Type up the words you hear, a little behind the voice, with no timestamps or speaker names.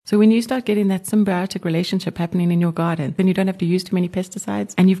So when you start getting that symbiotic relationship happening in your garden, then you don't have to use too many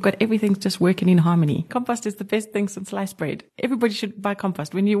pesticides and you've got everything just working in harmony. Compost is the best thing since sliced bread. Everybody should buy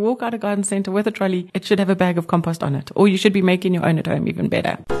compost. When you walk out of garden center with a trolley, it should have a bag of compost on it. Or you should be making your own at home, even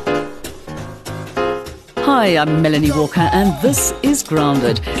better. Hi, I'm Melanie Walker, and this is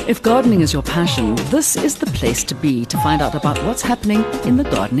Grounded. If gardening is your passion, this is the place to be to find out about what's happening in the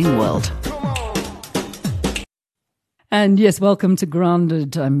gardening world. And yes, welcome to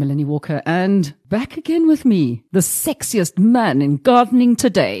Grounded. I'm Melanie Walker, and back again with me, the sexiest man in gardening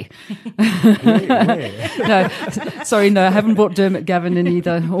today. No, I haven't brought Dermot Gavin in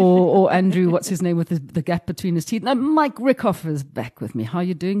either, or Andrew, what's his name, with the gap between his teeth. No, Mike Rickoff is back with me. How are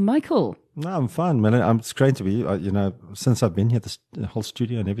you doing, Michael? No, I'm fine, man. It's great to be. Since I've been here, the whole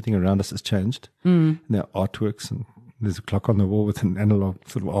studio and everything around us has changed. And there are artworks, and there's a clock on the wall with an analog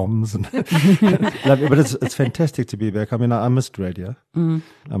sort of arms, and but it's fantastic to be back. I mean, I missed radio.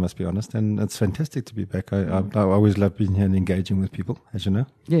 I must be honest, and it's fantastic to be back. I always love being here and engaging with people, as you know.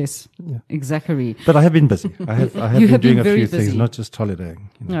 Yes, yeah. Exactly. But I have been busy. I have been doing a few things, not just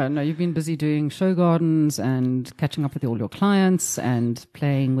holidaying. No, you've been busy doing show gardens and catching up with all your clients and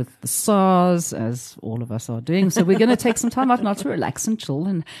playing with the SARS, as all of us are doing. So we're going to take some time out now to relax and chill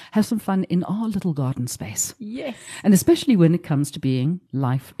and have some fun in our little garden space. Yes. And especially when it comes to being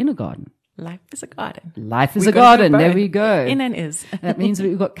life in a garden. Life is a garden. Life is a garden. There we go. In and is. That means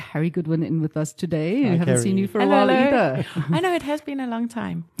we've got Carrie Goodwin in with us today. We haven't seen you for a while either. I know it has been a long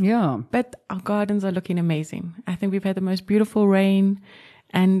time. Yeah. But our gardens are looking amazing. I think we've had the most beautiful rain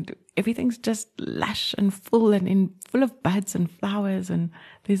and everything's just lush and full and full of buds and flowers, and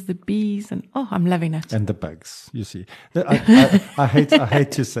there's the bees, and I'm loving it. And the bugs, you see. I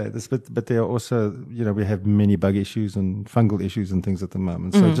hate to say this, but there are also, we have many bug issues and fungal issues and things at the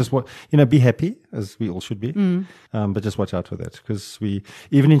moment. So just be happy, as we all should be, but just watch out for that, because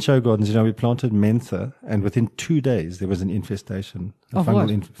even in show gardens, we planted mentha, and within 2 days there was an infestation,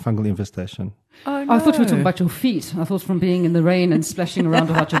 fungal infestation. Oh, no. I thought you were talking about your feet. I thought from being in the rain and splashing around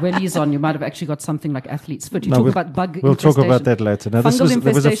without your wellies on, you might have actually got something like athlete's foot. We'll talk about that later. Now, there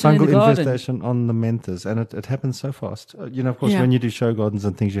was a fungal infestation on the menthas, and it happened so fast. Of course, when you do show gardens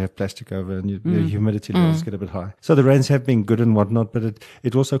and things, you have plastic over, and the humidity levels get a bit high. So the rains have been good and whatnot, but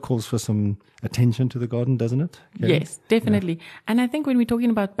it also calls for some attention to the garden, doesn't it? Okay. Yes, definitely. Yeah. And I think when we're talking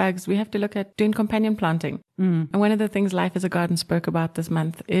about bugs, we have to look at doing companion planting. And one of the things Life as a Garden spoke about this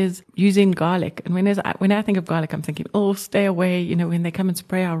month is using garlic. And when I think of garlic, I'm thinking, stay away. When they come and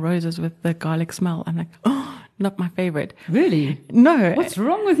spray our roses with the garlic smell, I'm like, not my favorite. Really? No. What's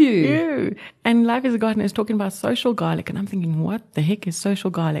wrong with you? Ew. And Life as a Garden is talking about social garlic. And I'm thinking, what the heck is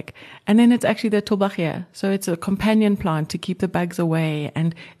social garlic? And then it's actually the tulbachia. So it's a companion plant to keep the bugs away.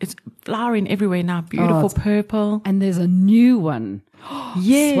 And it's flowering everywhere now. Beautiful purple. And there's a new one.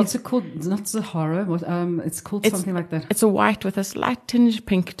 Yes. What's it called? It's not Sahara. It's called something like that. It's a white with a slight tinge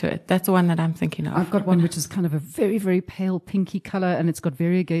pink to it. That's the one that I'm thinking of. I've got one which is kind of a very, very pale pinky color, and it's got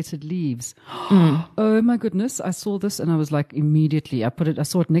variegated leaves. Oh my goodness. I saw this and I was like, immediately, I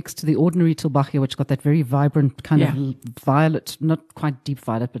saw it next to the ordinary tulbachia, which got that very vibrant kind of violet, not quite deep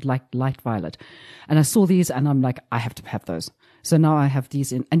violet, but like light violet. And I saw these and I'm like, I have to have those. So now I have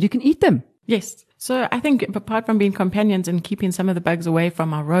these and you can eat them. Yes. So I think apart from being companions and keeping some of the bugs away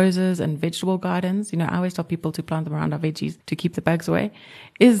from our roses and vegetable gardens, I always tell people to plant them around our veggies to keep the bugs away,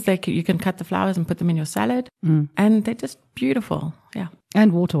 is that you can cut the flowers and put them in your salad. And they're just beautiful. Yeah.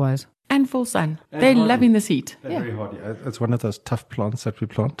 And water-wise. And full sun. They're loving this heat. They're very hardy. It's one of those tough plants that we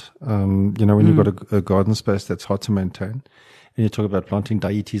plant. When you've got a garden space that's hard to maintain, and you talk about planting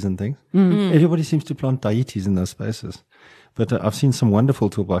dietes and things, everybody seems to plant dietes in those spaces. But I've seen some wonderful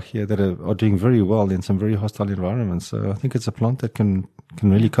tulbachia that are doing very well in some very hostile environments. So I think it's a plant that can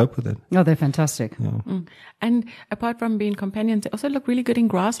really cope with it. Oh, they're fantastic. Yeah. And apart from being companions, they also look really good in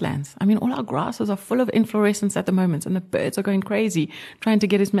grasslands. I mean, all our grasses are full of inflorescence at the moment, and the birds are going crazy trying to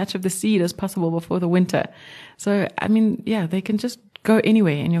get as much of the seed as possible before the winter. So, I mean, they can just go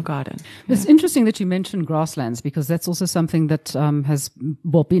anywhere in your garden. It's interesting that you mentioned grasslands, because that's also something that has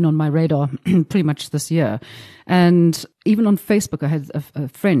been on my radar pretty much this year. And even on Facebook, I had a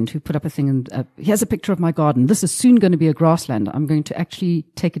friend who put up a thing, and here's a picture of my garden. This is soon going to be a grassland. I'm going to actually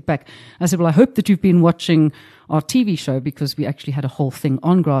take it back. I said, well, I hope that you've been watching our TV show, because we actually had a whole thing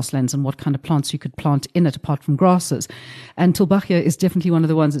on grasslands and what kind of plants you could plant in it apart from grasses. And tulbachia is definitely one of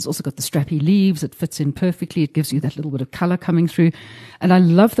the ones. It's also got the strappy leaves. It fits in perfectly. It gives you that little bit of color coming through. And I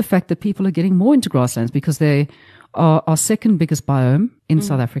love the fact that people are getting more into grasslands, because they are our second biggest biome in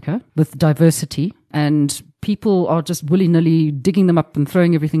South Africa with diversity, and people are just willy-nilly digging them up and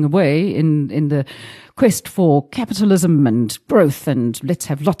throwing everything away in the quest for capitalism and growth, and let's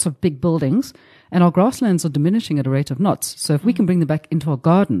have lots of big buildings. And our grasslands are diminishing at a rate of knots. So if we can bring them back into our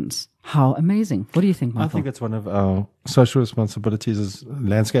gardens, how amazing. What do you think, Michael? I think it's one of our social responsibilities as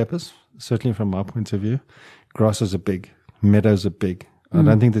landscapers, certainly from my point of view. Grasses are big. Meadows are big. I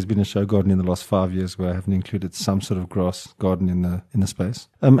don't think there's been a show garden in the last 5 years where I haven't included some sort of grass garden in the space.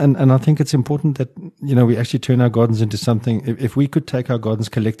 And I think it's important that, we actually turn our gardens into something. If we could take our gardens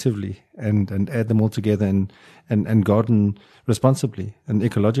collectively and add them all together and garden responsibly and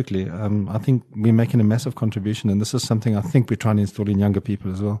ecologically, I think we're making a massive contribution. And this is something I think we're trying to install in younger people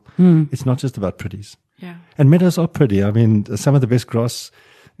as well. It's not just about pretties. Yeah. And meadows are pretty. I mean, some of the best grass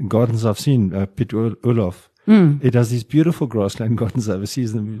gardens I've seen, Piet Olaf. It has these beautiful grassland gardens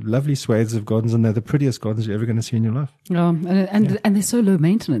overseas, and lovely swathes of gardens, and they're the prettiest gardens you're ever going to see in your life. And they're so low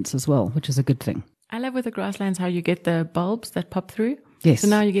maintenance as well, which is a good thing. I love with the grasslands how you get the bulbs that pop through. Yes. So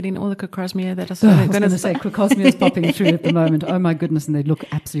now you're getting all the crocosmia that are I was going to say crocosmia is popping through at the moment. Oh my goodness, and they look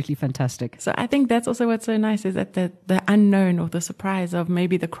absolutely fantastic. So I think that's also what's so nice is that the unknown or the surprise of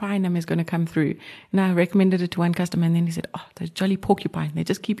maybe the crinum is going to come through. And I recommended it to one customer, and then he said, "Oh, those jolly porcupine! They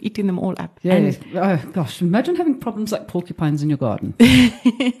just keep eating them all up." Yeah. And oh gosh, imagine having problems like porcupines in your garden.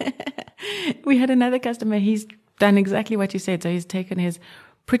 We had another customer. He's done exactly what you said. So he's taken his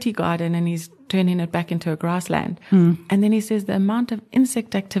pretty garden and he's turning it back into a grassland. And then he says the amount of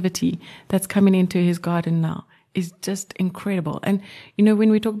insect activity that's coming into his garden now is just incredible. And, when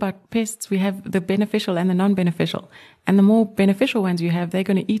we talk about pests, we have the beneficial and the non-beneficial. And the more beneficial ones you have, they're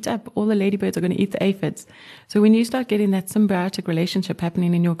going to eat up. All the ladybirds are going to eat the aphids. So when you start getting that symbiotic relationship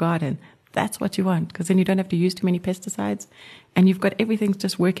happening in your garden, that's what you want, because then you don't have to use too many pesticides and you've got everything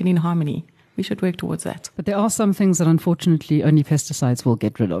just working in harmony. We should work towards that. But there are some things that unfortunately only pesticides will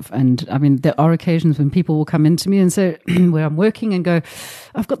get rid of. And I mean, there are occasions when people will come into me and say, where I'm working and go,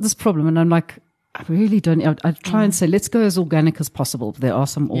 I've got this problem. And I'm like, I really don't. I try and say, let's go as organic as possible. There are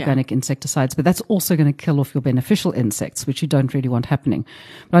some organic insecticides, but that's also going to kill off your beneficial insects, which you don't really want happening.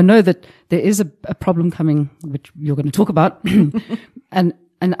 But I know that there is a problem coming, which you're going to talk about. and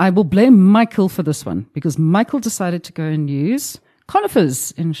I will blame Michael for this one, because Michael decided to go and use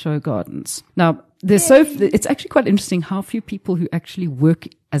conifers in show gardens. Now, it's actually quite interesting how few people who actually work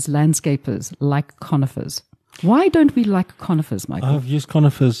as landscapers like conifers. Why don't we like conifers, Michael? I've used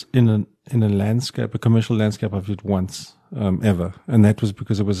conifers in a landscape, a commercial landscape. I've used once ever, and that was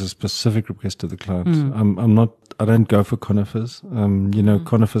because it was a specific request of the client. I don't go for conifers.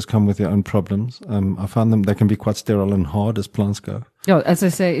 Conifers come with their own problems. I found they can be quite sterile and hard as plants go. Yeah, as I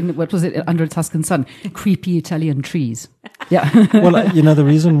say, what was it, Under a Tuscan Sun? Creepy Italian trees. Yeah. Well, the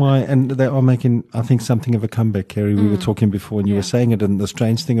reason why, and they are making, I think, something of a comeback, Kerry. We were talking before, and you were saying it, and the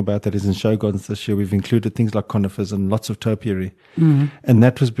strange thing about that is in show gardens this year, we've included things like conifers and lots of topiary. And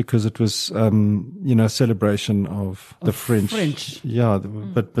that was because it was, a celebration of the French. Yeah,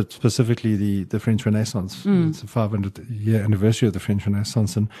 but specifically the French Renaissance. It's the 500-year anniversary of the French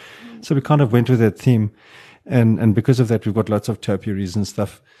Renaissance. And so we kind of went with that theme. And because of that, we've got lots of topiaries and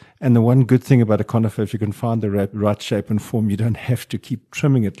stuff. And the one good thing about a conifer, if you can find the right shape and form, you don't have to keep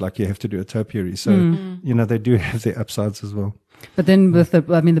trimming it like you have to do a topiary. So, they do have their upsides as well. But then with the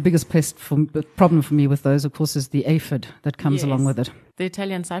biggest problem for me with those, of course, is the aphid that comes along with it. The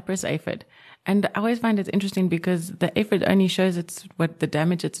Italian cypress aphid. And I always find it interesting because the aphid only shows what the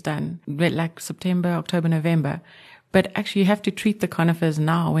damage it's done, like September, October, November. But actually you have to treat the conifers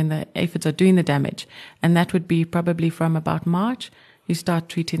now when the aphids are doing the damage. And that would be probably from about March. You start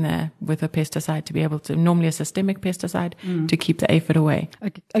treating with a pesticide to be able to, normally a systemic pesticide, to keep the aphid away.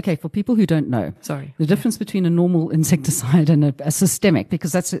 Okay, for people who don't know. Sorry. The difference between a normal insecticide and a systemic,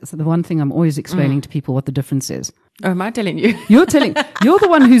 because that's the one thing I'm always explaining to people what the difference is. Oh, am I telling you? You're the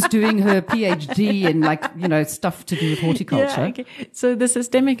one who's doing her PhD in stuff to do with horticulture. Yeah, okay. So the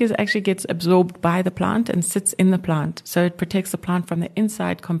systemic actually gets absorbed by the plant and sits in the plant. So it protects the plant from the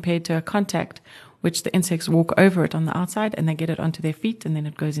inside compared to a contact, which the insects walk over it on the outside and they get it onto their feet and then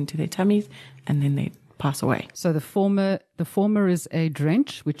it goes into their tummies and then they pass away. So the former is a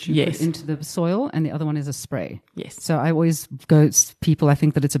drench, which you put into the soil, and the other one is a spray. Yes. So I always I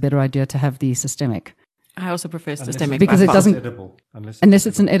think that it's a better idea to have the systemic. I also prefer systemic. Because it doesn't, edible, unless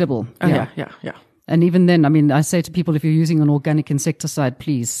it's an edible. Oh, yeah. And even then, I say to people, if you're using an organic insecticide,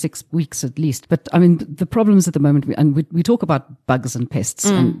 please, 6 weeks at least. But the problems at the moment, we talk about bugs and pests.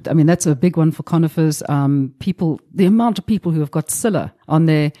 And that's a big one for conifers. The amount of people who have got psylla on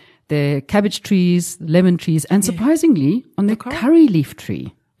their cabbage trees, lemon trees, and surprisingly on their curry leaf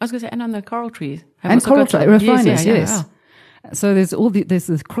tree. I was going to say, and on the coral trees. And coral refiners, yes. Yeah. So there's there's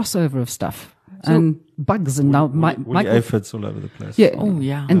this crossover of stuff. And bugs and now woody aphids all over the place. Yeah. Oh,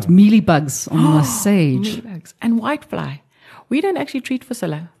 yeah. And mealybugs on the sage. Mealybugs. And whitefly. We don't actually treat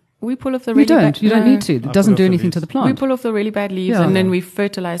Fucilla. We pull off the You really don't. bad... You don't need to. It doesn't do anything to the plant. We pull off the really bad leaves Yeah. and then we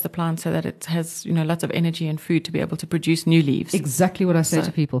fertilize the plant so that it has, lots of energy and food to be able to produce new leaves. Exactly what I say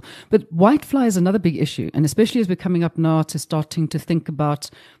to people. But whitefly is another big issue. And especially as we're coming up now to starting to think about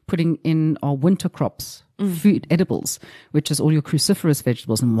putting in our winter crops, food edibles, which is all your cruciferous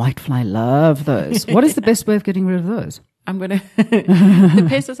vegetables, and whitefly love those. What is the best way of getting rid of those? I'm going to... The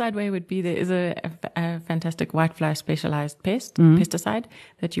pesticide way would be there is a fantastic whitefly specialized pesticide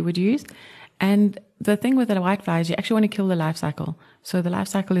that you would use. And the thing with the whitefly is you actually want to kill the life cycle. So the life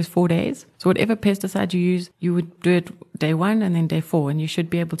cycle is 4 days. So whatever pesticide you use, you would do it day 1 and then day 4. And you should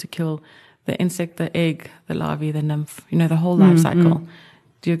be able to kill the insect, the egg, the larvae, the nymph, the whole life cycle.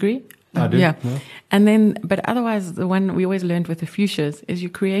 Do you agree? I do. Yeah. Yeah. And then, but otherwise, the one we always learned with the fuchsias is you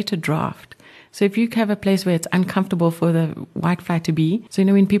create a draft. So if you have a place where it's uncomfortable for the whitefly to be, so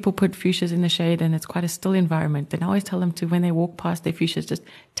when people put fuchsias in the shade and it's quite a still environment, then I always tell them to, when they walk past their fuchsias, just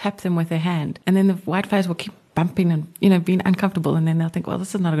tap them with their hand. And then the whiteflies will keep bumping and, being uncomfortable. And then they'll think, well,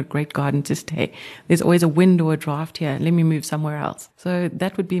 this is not a great garden to stay. There's always a wind or a draft here. Let me move somewhere else. So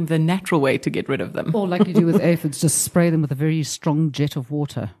that would be the natural way to get rid of them. Or like you do with aphids, just spray them with a very strong jet of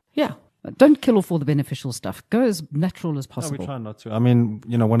water. Yeah. Don't kill off all the beneficial stuff. Go as natural as No, possible. we try not to. I mean,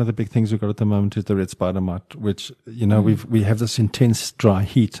 one of the big things we've got at the moment is the red spider mite, which, we have this intense dry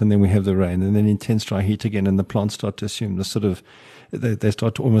heat and then we have the rain and then intense dry heat again, and the plants start to assume the sort of, they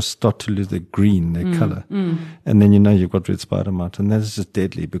start to almost lose their green, their color. And then you've got red spider mite, and that is just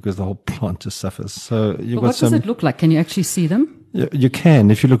deadly because the whole plant just suffers. So you've But what does it look like? Can you actually see them? You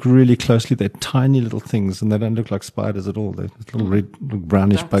can, if you look really closely. They're tiny little things, and they don't look like spiders at all. They're little red,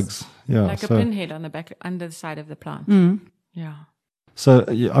 brownish bugs. Yeah, Like a pinhead on the back, under the side of the plant. Yeah. So,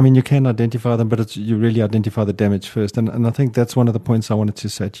 you can identify them, but you really identify the damage first. And I think that's one of the points I wanted to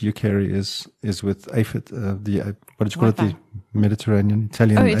say to you, Carrie, is with aphid, what did you call it? The Mediterranean,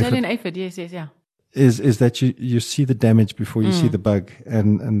 Italian aphid. Italian aphid, yes, yeah. Is that you see the damage before you see the bug.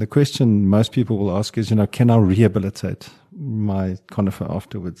 And the question most people will ask is, can I rehabilitate my conifer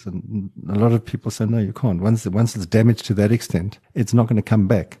afterwards? And a lot of people say, no, you can't. Once it's damaged to that extent, it's not going to come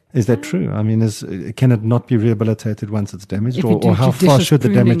back. Is that true? I mean, can it not be rehabilitated once it's damaged? Or how far should the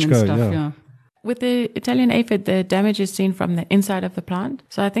damage go? Yeah. With the Italian aphid, the damage is seen from the inside of the plant.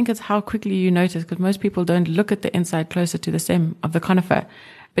 So I think it's how quickly you notice, because most people don't look at the inside closer to the stem of the conifer.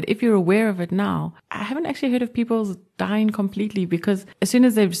 But if you're aware of it now, I haven't actually heard of people dying completely, because as soon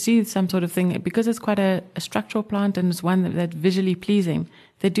as they see some sort of thing, because it's quite a structural plant and it's one that's visually pleasing,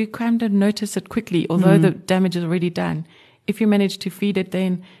 they do kind of notice it quickly, although the damage is already done. If you manage to feed it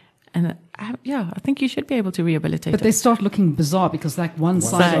then, and I think you should be able to rehabilitate But it. they start looking bizarre because one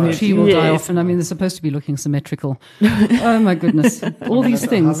side of the tree will die off. And they're supposed to be looking symmetrical. Oh my goodness. All these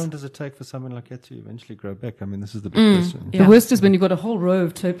things. How long does it take for something like that to eventually grow back? I mean, this is the big question. The worst is when you've got a whole row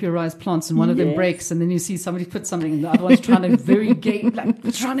of topiarized plants and one of them breaks, and then you see somebody put something and the other one's trying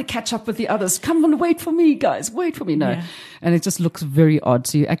to trying to catch up with the others. Come on, wait for me, guys. Wait for me. No. Yeah. And it just looks very odd.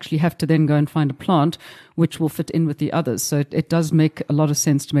 So you actually have to then go and find a plant which will fit in with the others. So it does make a lot of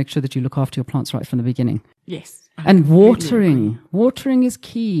sense to make sure that you look after your plants right from the beginning. Yes. And watering is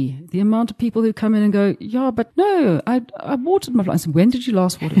key. The amount of people who come in and go, yeah, but no, I watered my plants. I said, when did you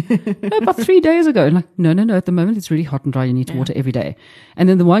last water? No, about 3 days ago. And like, no, at the moment it's really hot and dry. You need to water every day. And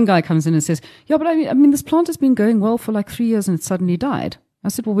then the one guy comes in and says, yeah, but I mean, this plant has been going well for like 3 years and it suddenly died. I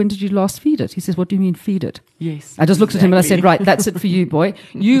said, well, when did you last feed it? He says, what do you mean feed it? Yes. I just looked at him and I said, right, that's it for you, boy.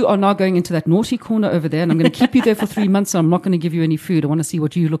 You are now going into that naughty corner over there, and I'm going to keep you there for 3 months, and I'm not going to give you any food. I want to see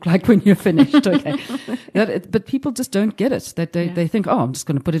what you look like when you're finished. Okay. But people just don't get it. That they think, oh, I'm just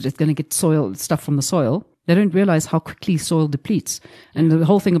going to put it, it's going to get stuff from the soil. They don't realize how quickly soil depletes. And the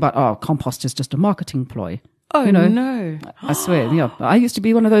whole thing about, compost is just a marketing ploy. Oh, no. I swear, yeah. I used to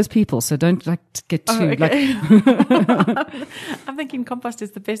be one of those people, so don't get too I'm thinking compost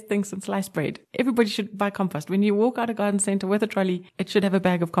is the best thing since sliced bread. Everybody should buy compost. When you walk out of garden center with a trolley, it should have a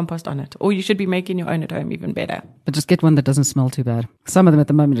bag of compost on it. Or you should be making your own at home, even better. But just get one that doesn't smell too bad. Some of them at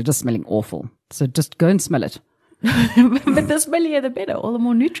the moment are just smelling awful. So just go and smell it. But the smellier the better, all the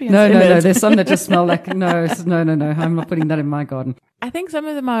more nutrients. No. There's some that just smell like, no. I'm not putting that in my garden. I think some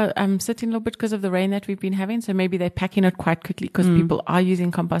of them are sitting a little bit because of the rain that we've been having. So maybe they're packing it quite quickly because people are using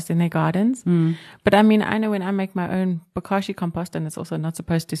compost in their gardens. But I mean, I know when I make my own bokashi compost, and it's also not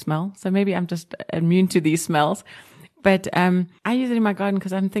supposed to smell. So maybe I'm just immune to these smells. But I use it in my garden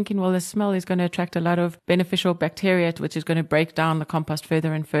because I'm thinking, well, the smell is going to attract a lot of beneficial bacteria, which is going to break down the compost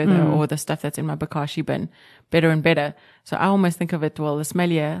further and further, or the stuff that's in my bokashi bin better and better. So I almost think of it, well, the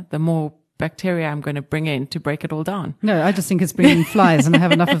smellier, the more bacteria I'm going to bring in to break it all down. No, I just think it's bringing flies, and I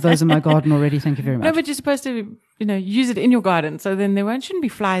have enough of those in my garden already. Thank you very much. No, but you're supposed to, use it in your garden. So then there shouldn't be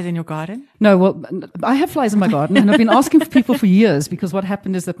flies in your garden. No, well, I have flies in my garden, and I've been asking for people for years, because what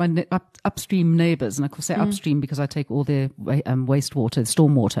happened is that my upstream neighbors, and of course they're upstream because I take all their wastewater,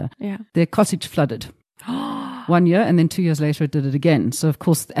 stormwater, their cottage flooded. 1 year, and then 2 years later it did it again. So of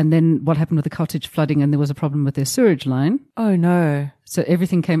course, and then what happened with the cottage flooding, and there was a problem with their sewage line. Oh no. So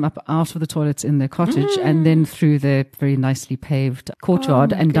everything came up out of the toilets in their cottage and then through their very nicely paved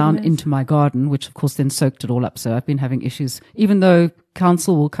courtyard and down into my garden, which of course then soaked it all up. So I've been having issues, even though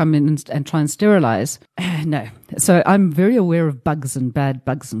council will come in and try and sterilize. No. So I'm very aware of bugs and bad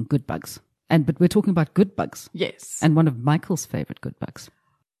bugs and good bugs. But we're talking about good bugs. Yes. And one of Michael's favorite good bugs.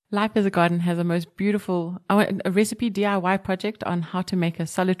 Life as a Garden has a most beautiful, a recipe DIY project on how to make a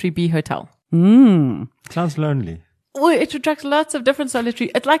solitary bee hotel. Sounds lonely. Well, it attracts lots of different solitary.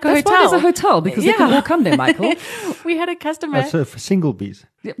 It's like a That's hotel. why there's a hotel, because they can all come there, Michael. We had a customer. So for single bees,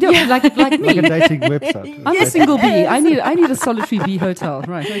 Yeah, like me. like a dating website. I'm a single bee. I need a solitary bee hotel.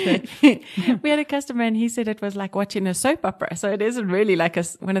 Right. Okay. We had a customer and he said it was like watching a soap opera. So it isn't really like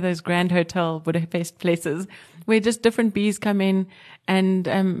one of those grand hotel Budapest places where just different bees come in and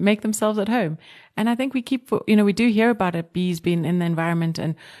make themselves at home. And I think we do hear about it, bees being in the environment,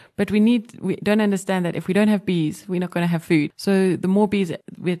 but we don't understand that if we don't have bees, we're not going to have food. So the more bees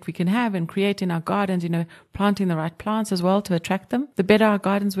we can have and create in our gardens, planting the right plants as well to attract them, the better our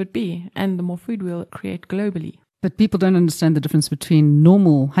gardens would be and the more food we'll create globally. But people don't understand the difference between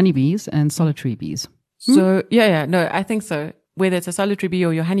normal honeybees and solitary bees. So, no, I think so. Whether it's a solitary bee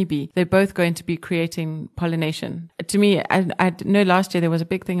or your honeybee, they're both going to be creating pollination. To me, I know last year there was a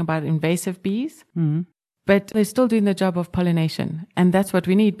big thing about invasive bees, but they're still doing the job of pollination. And that's what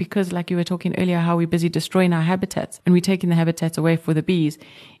we need, because like you were talking earlier, how we're busy destroying our habitats and we're taking the habitats away for the bees.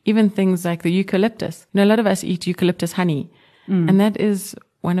 Even things like the eucalyptus. A lot of us eat eucalyptus honey, and that is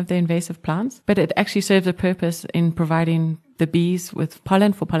one of the invasive plants, but it actually serves a purpose in providing the bees with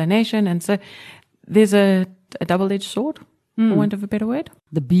pollen for pollination. And so there's a double-edged sword, for want of a better word.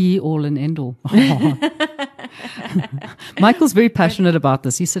 The be all and end all. Michael's very passionate about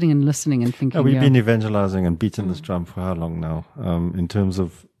this. He's sitting and listening and thinking. We've been evangelizing and beating this drum for how long now? In terms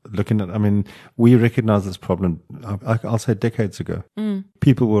of looking at, we recognize this problem, I'll say decades ago.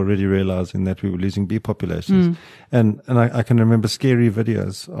 People were already realizing that we were losing bee populations. And I can remember scary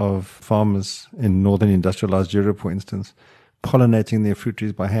videos of farmers in northern industrialized Europe, for instance, pollinating their fruit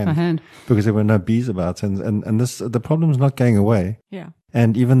trees by hand because there were no bees about. And the problem's not going away. Yeah.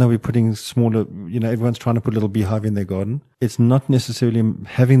 And even though we're putting smaller, everyone's trying to put a little beehive in their garden, it's not necessarily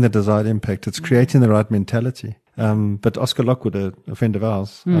having the desired impact. It's creating the right mentality. But Oscar Lockwood, a friend of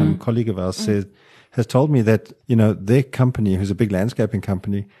ours, colleague of ours, has told me that, their company, who's a big landscaping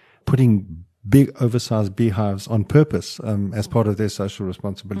company, putting big oversized beehives on purpose as part of their social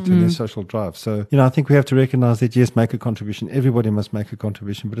responsibility and their social drive. So, I think we have to recognize that, yes, make a contribution. Everybody must make a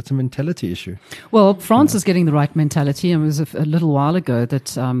contribution, but it's a mentality issue. Well, France is getting the right mentality. It was a little while ago that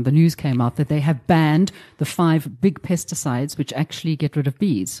the news came out that they have banned the 5 big pesticides which actually get rid of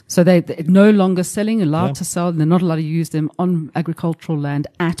bees. So they're no longer allowed to sell. They're not allowed to use them on agricultural land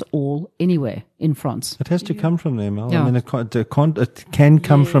at all, anywhere in France. It has to come from them. Yeah. It can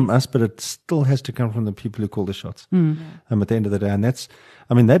come from us, but it still has to come from the people who call the shots. At the end of the day, and that's,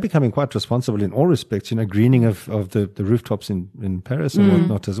 they're becoming quite responsible in all respects. Greening of the rooftops in Paris and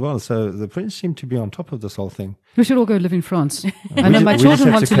whatnot as well. So the French seem to be on top of this whole thing. We should all go live in France. I know my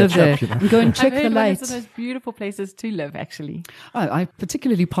children want to live there and go and check the lights. It's one of the most beautiful places to live, actually. I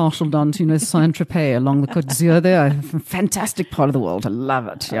particularly partial down to Saint-Tropez along the Côte d'Azur there. A fantastic part of the world. I love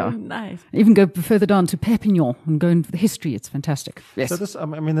it. Yeah, nice. Even go further down to Perpignan and go into the history. It's fantastic. Yes. So this,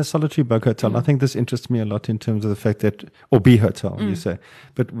 the solitary bug hotel. I think this interests me a lot in terms of the fact that, or bee hotel, you say,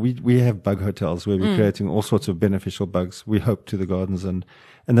 but we have bug hotels where we're creating all sorts of beneficial bugs. We hope to the gardens and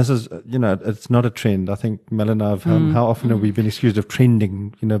this is, it's not a trend. I think Mel and I have, how often have we been accused of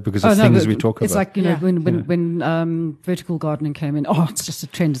trending, because of things we talk about. It's like, when vertical gardening came in, it's just a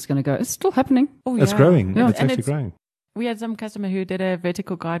trend, it's going to go. It's still happening. Oh, yeah. It's growing. Yeah. It's actually growing. We had some customer who did a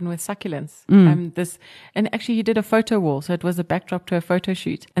vertical garden with succulents. And actually he did a photo wall. So it was a backdrop to a photo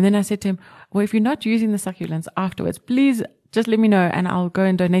shoot. And then I said to him, well, if you're not using the succulents afterwards, please just let me know and I'll go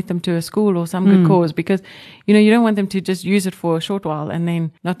and donate them to a school or some good cause, because, you don't want them to just use it for a short while and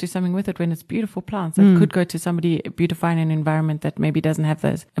then not do something with it when it's beautiful plants that could go to somebody beautifying an environment that maybe doesn't have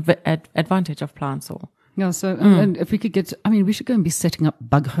those advantage of plants or Yeah, so and if we could get, I mean, we should go and be setting up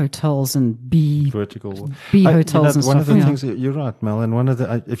bug hotels and vertical hotels and one stuff. of the things, you're right, Mel, and one of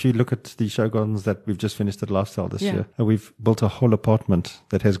the, if you look at the show gardens that we've just finished at Lifestyle this year, we've built a whole apartment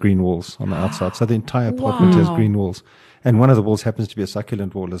that has green walls on the outside. So the entire apartment has green walls. And one of the walls happens to be a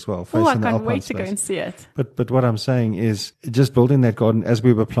succulent wall as well, facing I the can't alpine wait space. to go and see it. But what I'm saying is, just building that garden, as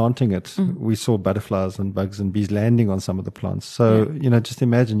we were planting it, we saw butterflies and bugs and bees landing on some of the plants. So, just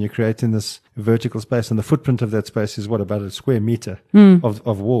imagine you're creating this vertical space, and the footprint of that space is about a square meter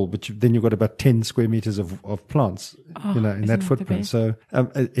of wall, but then you've got about 10 square meters of plants, in that footprint. So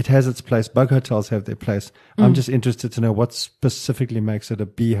it has its place. Bug hotels have their place. I'm just interested to know what specifically makes it a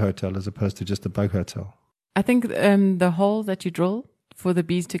bee hotel as opposed to just a bug hotel. I think the holes that you drill for the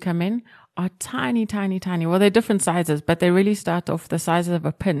bees to come in are tiny, tiny, tiny. Well, they're different sizes, but they really start off the size of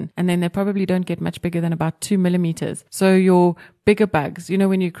a pin. And then they probably don't get much bigger than about 2 millimeters. So your bigger bugs,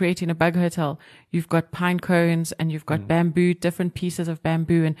 when you're creating a bug hotel, you've got pine cones and you've got bamboo, different pieces of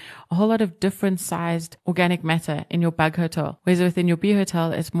bamboo, and a whole lot of different sized organic matter in your bug hotel. Whereas within your bee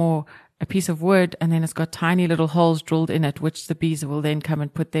hotel, it's more a piece of wood, and then it's got tiny little holes drilled in it, which the bees will then come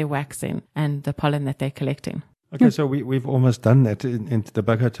and put their wax in and the pollen that they're collecting. Okay, so we've almost done that in the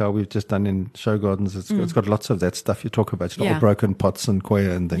bug hotel. We've just done in show gardens. It's got lots of that stuff you talk about, all broken pots and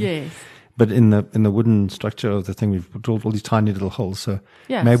koya and things. Yes. But in the wooden structure of the thing, we've drilled all these tiny little holes. So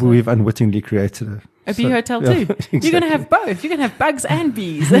maybe we've unwittingly created a bee hotel too. Exactly. You're going to have both. You're going to have bugs and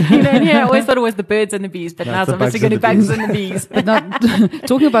bees. I always thought it was the birds and the bees, but now it's obviously going to be bugs and the bees. But now,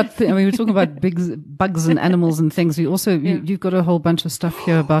 talking about, we're talking about bugs and animals and things. We also, you've got a whole bunch of stuff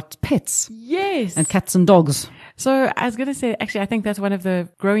here about pets. Yes. And cats and dogs. So I was going to say, actually, I think that's one of the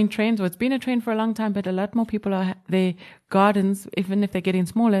growing trends. Well, it's been a trend for a long time, but a lot more people are, their gardens, even if they're getting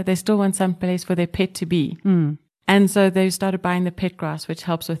smaller, they still want some place for their pet to be. And so they started buying the pet grass, which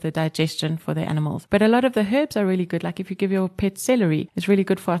helps with the digestion for their animals. But a lot of the herbs are really good. Like if you give your pet celery, it's really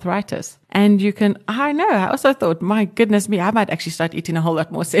good for arthritis. And you can, I also thought, my goodness me, I might actually start eating a whole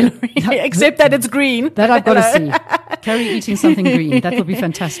lot more celery, except that it's green. That I've got to see. Carrie eating something green. That would be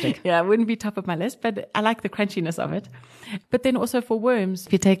fantastic. Yeah, it wouldn't be top of my list, but I like the crunchiness of it. But then also for worms,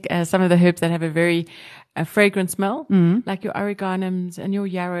 if you take some of the herbs that have a very fragrant smell, like your oregoniums and your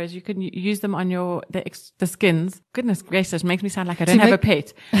yarrows, you can use them on the skins. Goodness gracious, makes me sound like I don't have a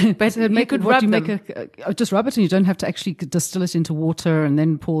pet. But so you could rub them. Just rub it, and you don't have to actually distill it into water and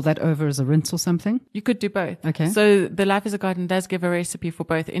then pour that over as a rinse or something? You could do both. Okay. So the Life is a Garden does give a recipe for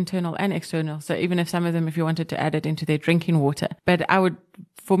both internal and external. So even if some of them, if you wanted to add it into their drinking water, but I would,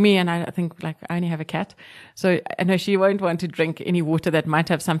 for me, and I think like I only have a cat, so I know she won't want to drink any water that might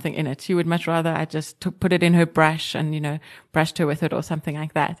have something in it. She would much rather I just put it in her brush and, brushed her with it or something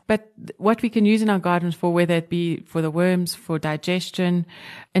like that. But what we can use in our gardens for, whether it be for the worms, for digestion,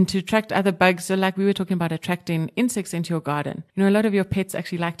 and to attract other bugs. So like we were talking about attracting insects into your garden. A lot of your pets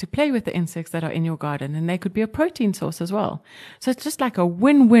actually like to play with the insects that are in your garden, and they could be a protein source as well. So it's just like a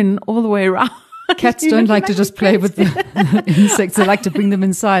win-win all the way around. Cats don't like to just play with the insects. They like to bring them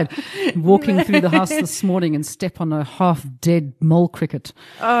inside. Walking through the house this morning and step on a half-dead mole cricket.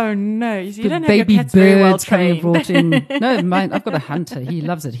 Oh, no. You don't have baby your cats very well trained. Brought in. No, I've got a hunter. He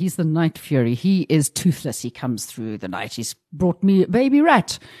loves it. He's the night fury. He is toothless. He comes through the night. He's brought me a baby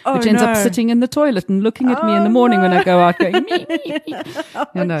rat, which ends up sitting in the toilet and looking at me in the morning when I go out going, me, me, me.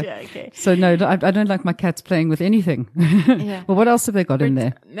 Okay. So, no, I don't like my cats playing with anything. Yeah. Well, what else have they got in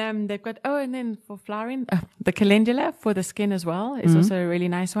there? They've got, and then for flowering, the calendula for the skin as well is also a really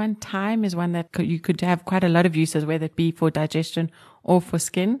nice one. Thyme is one that you could have quite a lot of uses, whether it be for digestion or for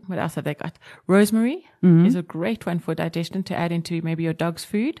skin. What else have they got? Rosemary is a great one for digestion to add into maybe your dog's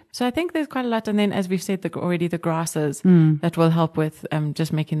food. So I think there's quite a lot. And then, as we've said, already the grasses that will help with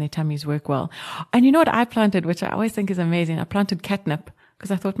just making their tummies work well. And you know what I planted, which I always think is amazing? I planted catnip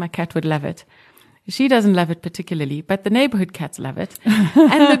because I thought my cat would love it. She doesn't love it particularly, but the neighborhood cats love it.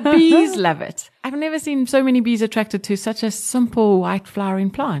 And the bees love it. I've never seen so many bees attracted to such a simple white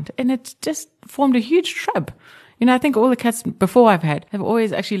flowering plant. And it's just formed a huge shrub. I think all the cats before I've had have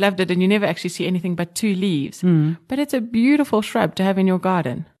always actually loved it, and you never actually see anything but 2 leaves. But it's a beautiful shrub to have in your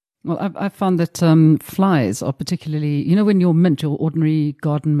garden. Well, I've found that flies are particularly, when your ordinary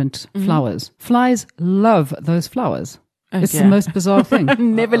garden mint flowers, flies love those flowers. It's the most bizarre thing.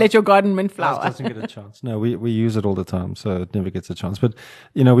 Never let your garden mint flower. It doesn't get a chance. No, we use it all the time, so it never gets a chance. But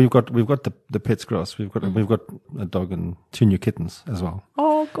we've got the pets grass. We've got a dog and 2 new kittens as well.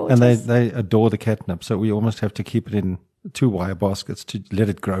 Oh, gorgeous! And they adore the catnip. So we almost have to keep it in 2 wire baskets to let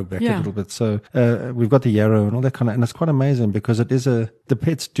it grow back a little bit. So we've got the yarrow and all that and it's quite amazing because it is the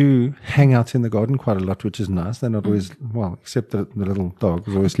pets do hang out in the garden quite a lot, which is nice. They're not always except the little dog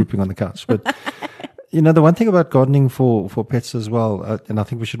is always sleeping on the couch, but. The one thing about gardening for pets as well, and I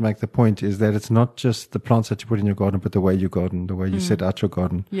think we should make the point, is that it's not just the plants that you put in your garden, but the way you garden, the way you set out your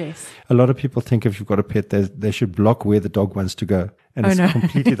garden. Yes. A lot of people think if you've got a pet, they should block where the dog wants to go. And it's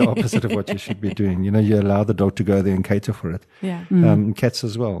completely the opposite of what you should be doing. You allow the dog to go there and cater for it. Yeah. Cats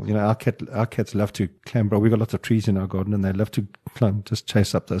as well. Our cats love to clamber. We've got lots of trees in our garden, and they love to climb, just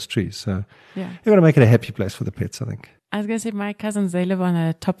chase up those trees. So you've got to make it a happy place for the pets, I think. I was going to say, my cousins, they live on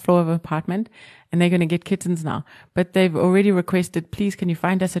a top floor of an apartment, and they're going to get kittens now. But they've already requested, please, can you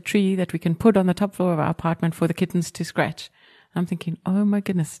find us a tree that we can put on the top floor of our apartment for the kittens to scratch? I'm thinking, oh my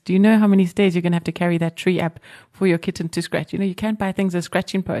goodness, do you know how many stairs you're going to have to carry that tree up for your kitten to scratch? You can't buy things as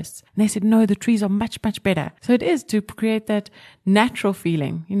scratching posts. And they said, no, the trees are much, much better. So it is to create that natural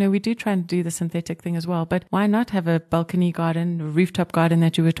feeling. We do try and do the synthetic thing as well, but why not have a balcony garden, a rooftop garden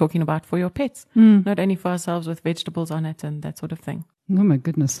that you were talking about for your pets? Not only for ourselves with vegetables on it and that sort of thing. Oh my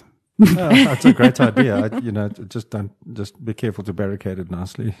goodness. That's a great idea. Just be careful to barricade it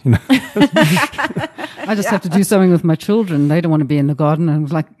nicely. I just have to do something with my children. They don't want to be in the garden. And I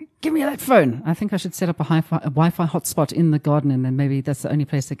was like, give me that phone. I think I should set up a Wi-Fi hotspot in the garden, and then maybe that's the only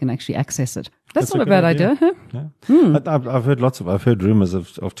place they can actually access it. That's not a bad idea, huh? Yeah. I've heard rumors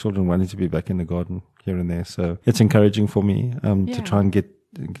of children wanting to be back in the garden here and there. So it's encouraging for me to try and get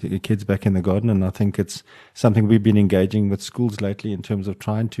kids back in the garden, and I think it's something we've been engaging with schools lately in terms of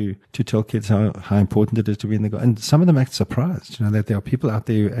trying to tell kids how important it is to be in the garden. And some of them act surprised, that there are people out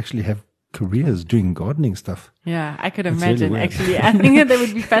there who actually have careers doing gardening stuff. Yeah, I could imagine. Really, actually, I think they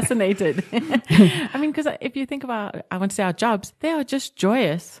would be fascinated. Because if you think about, I want to say our jobs, they are just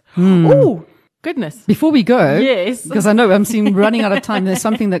joyous. Oh, goodness. Before we go, yes, because I know I'm seeing running out of time. There's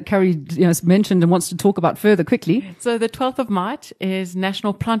something that Carrie mentioned and wants to talk about further quickly. So the 12th of March is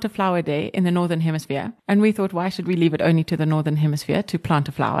National Plant a Flower Day in the Northern Hemisphere. And we thought, why should we leave it only to the Northern Hemisphere to plant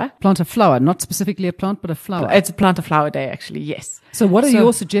a flower? Plant a flower, not specifically a plant, but a flower. It's a Plant a Flower Day, actually, yes. So what are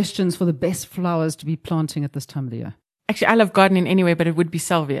your suggestions for the best flowers to be planting at this time of the year? Actually, I love gardening anyway, but it would be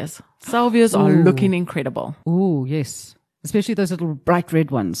salvias. Salvias are looking incredible. Oh, yes. Especially those little bright red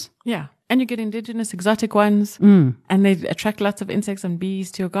ones. Yeah. And you get indigenous exotic ones, and they attract lots of insects and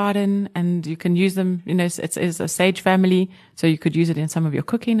bees to your garden, and you can use them, it's a sage family, so you could use it in some of your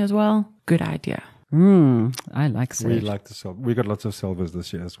cooking as well. Good idea. I like sage. We like the salvia. We got lots of salvias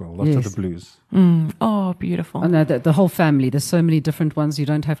this year as well. Lots of the blues. Oh, beautiful. And the whole family. There's so many different ones. You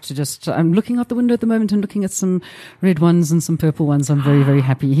don't have to just... I'm looking out the window at the moment and looking at some red ones and some purple ones. I'm very, very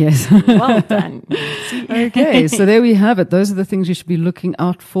happy. Yes. Well done. Okay, so there we have it. Those are the things you should be looking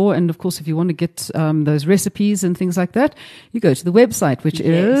out for. And of course, if you want to get those recipes and things like that, you go to the website, which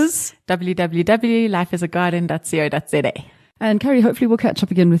is www.lifeisagarden.co.za. And Carrie, hopefully we'll catch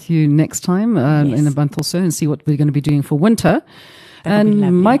up again with you next time in a month or so and see what we're going to be doing for winter.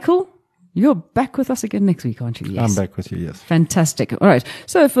 And Michael, you're back with us again next week, aren't you? Yes. I'm back with you, yes. Fantastic. All right.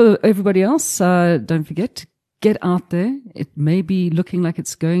 So for everybody else, don't forget, get out there. It may be looking like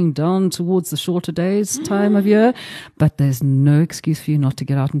it's going down towards the shorter days time of year, but there's no excuse for you not to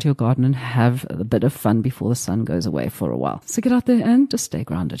get out into your garden and have a bit of fun before the sun goes away for a while. So get out there and just stay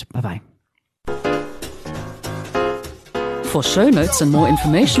grounded. Bye-bye. For show notes and more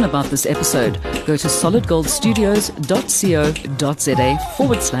information about this episode, go to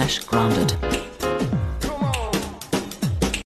solidgoldstudios.co.za/grounded.